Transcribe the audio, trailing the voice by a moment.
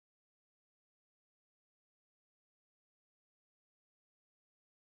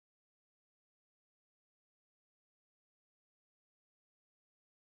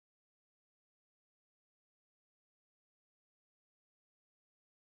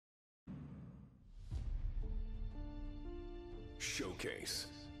showcase.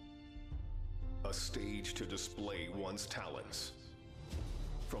 A stage to display one's talents.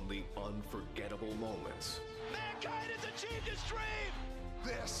 From the unforgettable moments. Mankind has achieved his dream!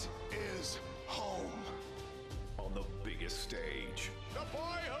 This is home. On the biggest stage. The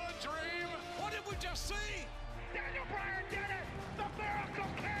boyhood dream! What did we just see? Daniel Bryan did it! The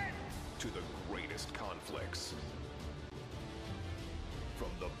Miracle Kid! To the greatest conflicts.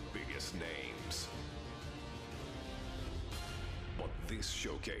 From the biggest names. But this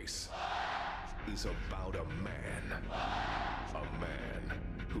showcase is about a man. A man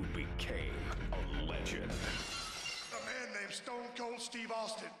who became a legend. A man named Stone Cold Steve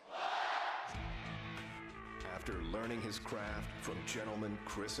Austin. After learning his craft from gentleman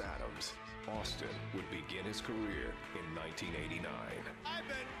Chris Adams, Austin would begin his career in 1989. I've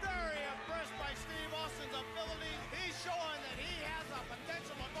been very impressed by Steve Austin's ability. He's showing that he has the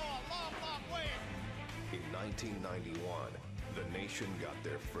potential to go a long, long way. In 1991, the nation got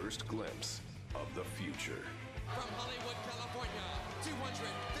their first glimpse of the future. From Hollywood, California, 253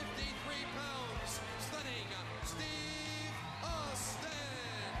 pounds, stunning Steve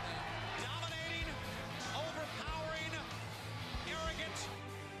Austin. Dominating, overpowering, arrogant.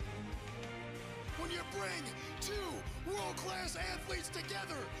 When you bring two world-class athletes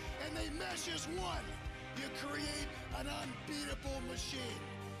together and they mesh as one, you create an unbeatable machine.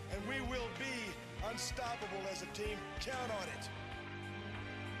 And we will be unstoppable as a team. Count on it.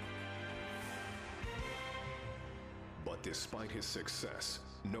 But despite his success,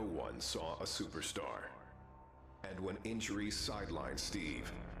 no one saw a superstar. And when injuries sidelined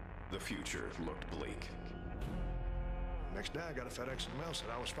Steve, the future looked bleak. Next day, I got a FedEx mail, said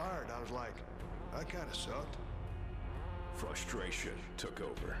I was fired. I was like, that kind of sucked. Frustration took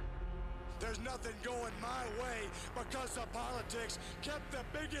over. There's nothing going my way because the politics kept the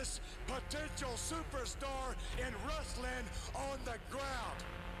biggest potential superstar in wrestling on the ground.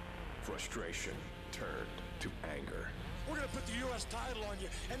 Frustration turned to anger. We're going to put the U.S. title on you,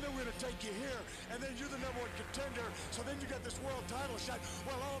 and then we're going to take you here, and then you're the #1 contender, so then you got this world title shot.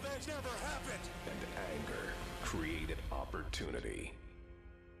 Well, all that never happened. And anger created opportunity.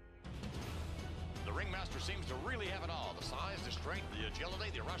 The ringmaster seems to really have it all. The size, the strength, the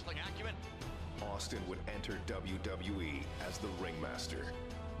agility, the wrestling acumen. Austin would enter WWE as the ringmaster,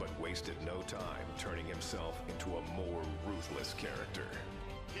 but wasted no time turning himself into a more ruthless character.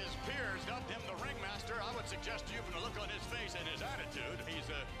 His peers dubbed him the ringmaster. I would suggest to you from the look on his face and his attitude, he's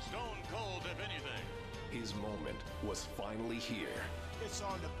a stone cold if anything. His moment was finally here. It's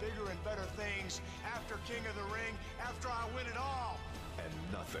on to bigger and better things after King of the Ring, after I win it all. And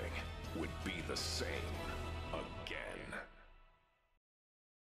nothing would be the same again.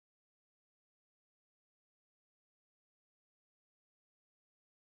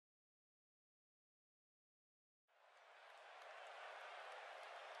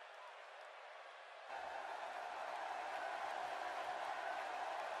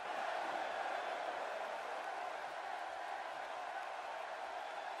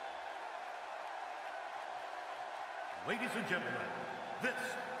 Ladies and gentlemen, this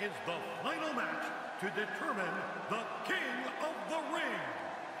is the final match to determine the King of the Ring.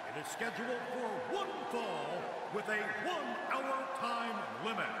 It is scheduled for one fall with a 1-hour time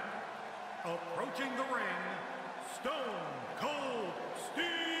limit. Approaching the ring, Stone Cold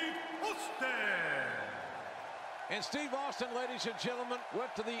Steve Austin. And Steve Austin, ladies and gentlemen,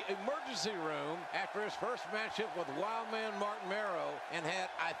 went to the emergency room after his first matchup with Wildman Martin Merrow and had,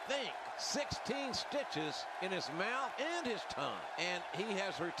 I think, 16 stitches in his mouth and his tongue. And he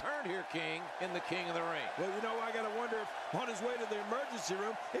has returned here, King, in the King of the Ring. Well, you know, I got to wonder if on his way to the emergency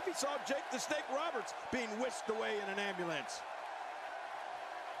room, if he saw Jake the Snake Roberts being whisked away in an ambulance.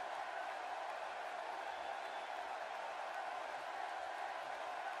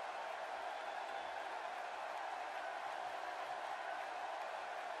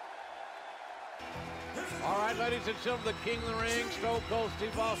 All right, ladies and gentlemen, the King of the Ring, Stone Cold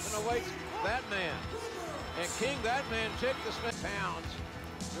Steve Austin awaits that man. And King, that man, Jake the Snake pounds,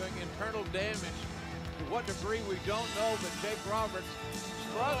 doing internal damage. To what degree, we don't know, but Jake Roberts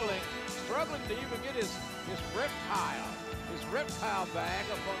struggling to even get his reptile bag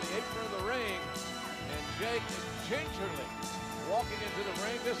up on the apron of the ring. And Jake gingerly walking into the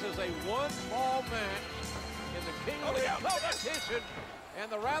ring. This is a one-fall match in the King of the Ring competition. And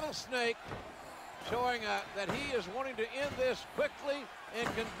the Rattlesnake showing that he is wanting to end this quickly and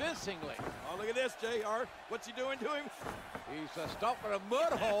convincingly. Oh, look at this, JR. What's he doing to him? He's stomping a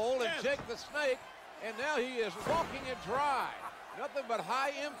mud hole and Jake the Snake, and now he is walking it dry. Nothing but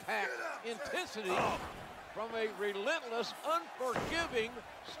high impact intensity from a relentless, unforgiving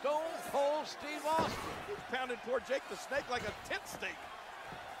Stone Cold Steve Austin. He's pounding poor Jake the Snake like a tent stake.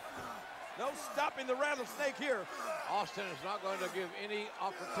 No stopping the rattlesnake here. Austin is not going to give any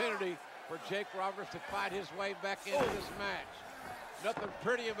opportunity for Jake Roberts to fight his way back into this match. Nothing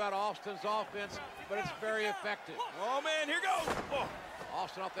pretty about Austin's offense, but it's very effective. Oh, man, here goes. Oh.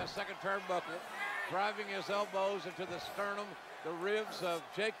 Austin off that second turnbuckle, driving his elbows into the sternum, the ribs of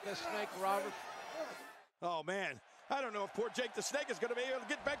Jake the Snake Roberts. Oh, man, I don't know if poor Jake the Snake is going to be able to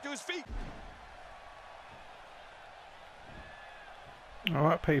get back to his feet. All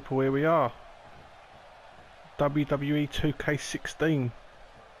right, people, here we are. WWE 2K16.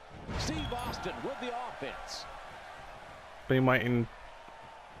 Steve Austin with the offense. Been waiting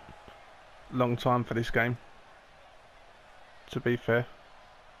a long time for this game, to be fair.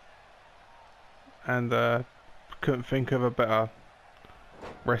 And couldn't think of a better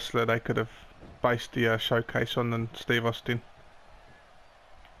wrestler they could have based the showcase on than Steve Austin.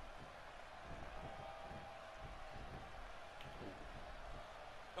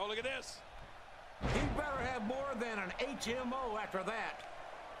 Oh, look at this. He better have more than an HMO after that.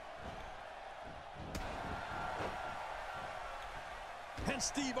 And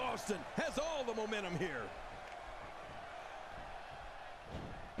Steve Austin has all the momentum here.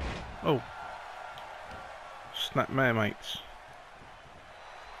 Oh. Snap mare, mates.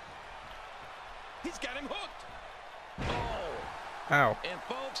 He's got him hooked. Oh. Ow. And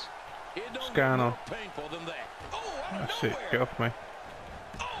folks, it don't What's get going more on? painful than that. Oh, out of That's nowhere. it. Get off me.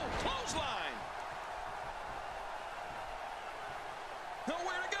 Oh, clothesline.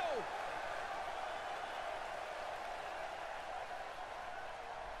 Nowhere to go.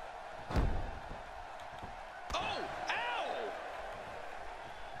 Oh, ow.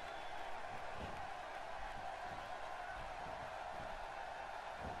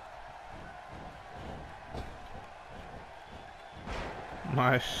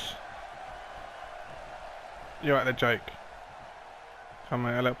 Nice. You're right there, Jake. Come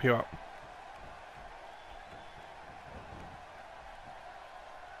on, I'll help you up.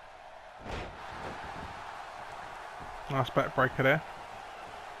 Nice backbreaker there.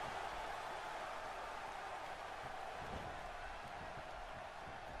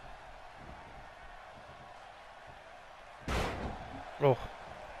 Oh.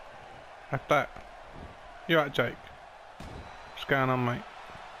 Like that. You're right, Jake. What's going on, mate?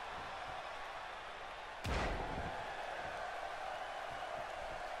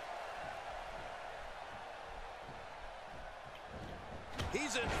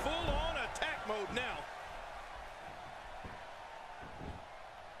 He's in full-on attack mode now.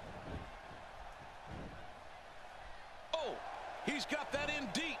 Oh, he's got that in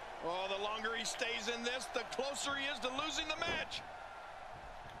deep. Oh, the longer he stays in this, the closer he is to losing the match.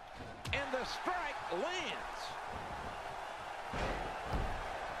 And the strike lands.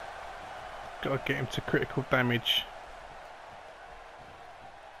 Gotta get him to critical damage.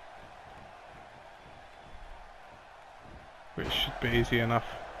 Which should be easy enough.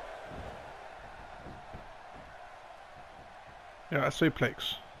 Yeah, a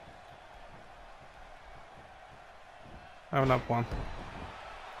suplex. Have another one.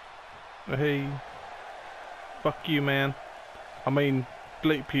 Hey. Fuck you, man. I mean,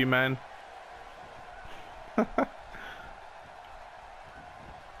 bleep you, man.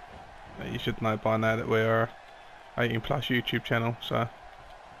 You should know by now that we're 18+ YouTube channel, so.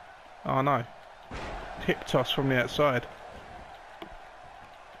 Oh no. Hip toss from the outside.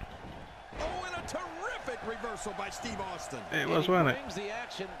 Oh, and a terrific reversal by Steve Austin. It was, wasn't it? Brings the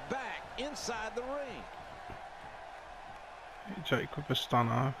action back inside the ring. Jake with a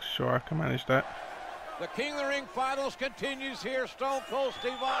stunner. Sure, I can manage that. The King of the Ring finals continues here. Stone Cold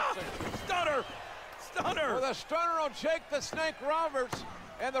Steve Austin. Stunner! Stunner! With a stunner on Jake the Snake Roberts.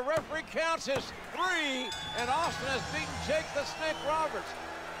 And the referee counts as 3. And Austin has beaten Jake the Snake Roberts.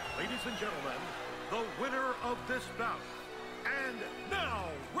 Ladies and gentlemen, the winner of this bout, and now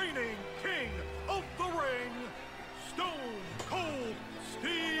reigning king of the ring, Stone Cold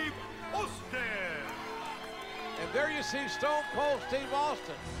Steve Austin. And there you see Stone Cold Steve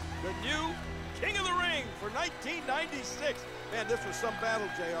Austin. The new king of the ring for 1996. Man, this was some battle,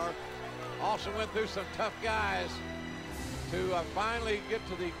 JR. Austin went through some tough guys to finally get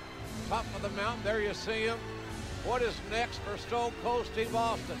to the top of the mountain. There you see him. What is next for Stone Cold Steve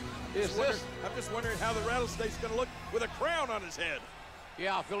Austin? I'm just wondering how the rattlesnake's going to look with a crown on his head.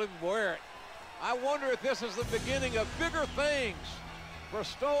 Yeah, if he'll even wear it. I wonder if this is the beginning of bigger things for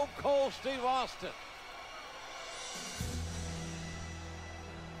Stone Cold Steve Austin.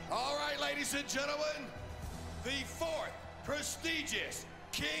 All right, ladies and gentlemen, the 4th prestigious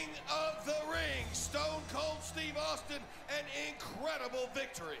King of the Ring, Stone Cold Steve Austin, an incredible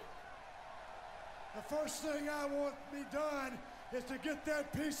victory. The first thing I want to be done is to get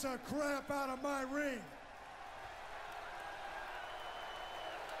that piece of crap out of my ring.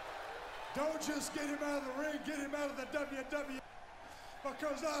 Don't just get him out of the ring, get him out of the WWE.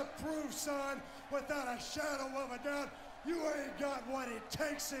 Because I've proved, son, without a shadow of a doubt, you ain't got what it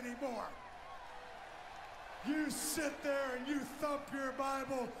takes anymore. You sit there and you thump your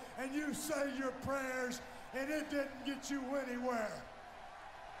Bible and you say your prayers, and it didn't get you anywhere.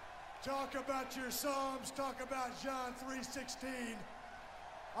 Talk about your Psalms, talk about John 3:16.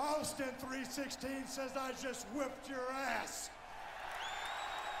 Austin 3:16 says I just whipped your ass.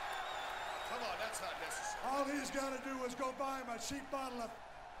 Come on, that's not necessary. All he's got to do is go buy him a cheap bottle of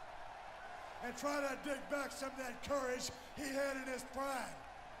and try to dig back some of that courage he had in his prime.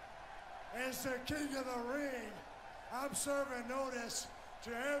 As the King of the Ring, I'm serving notice to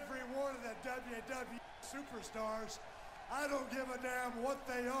every one of the WWE superstars. I don't give a damn what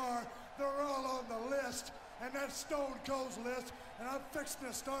they are. They're all on the list, and that's Stone Cold's list, and I'm fixing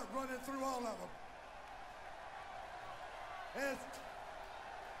to start running through all of them.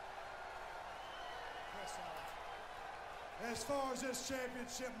 As far as this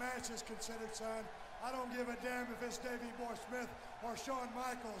championship match is considered, son, I don't give a damn if it's Davey Boy Smith or Shawn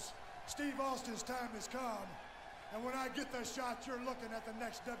Michaels. Steve Austin's time has come. And when I get the shot, you're looking at the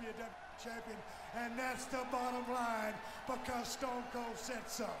next WWE champion. And that's the bottom line, because Stone Cold said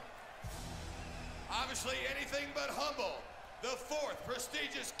so. Obviously anything but humble. The fourth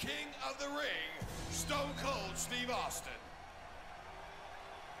prestigious King of the Ring, Stone Cold Steve Austin.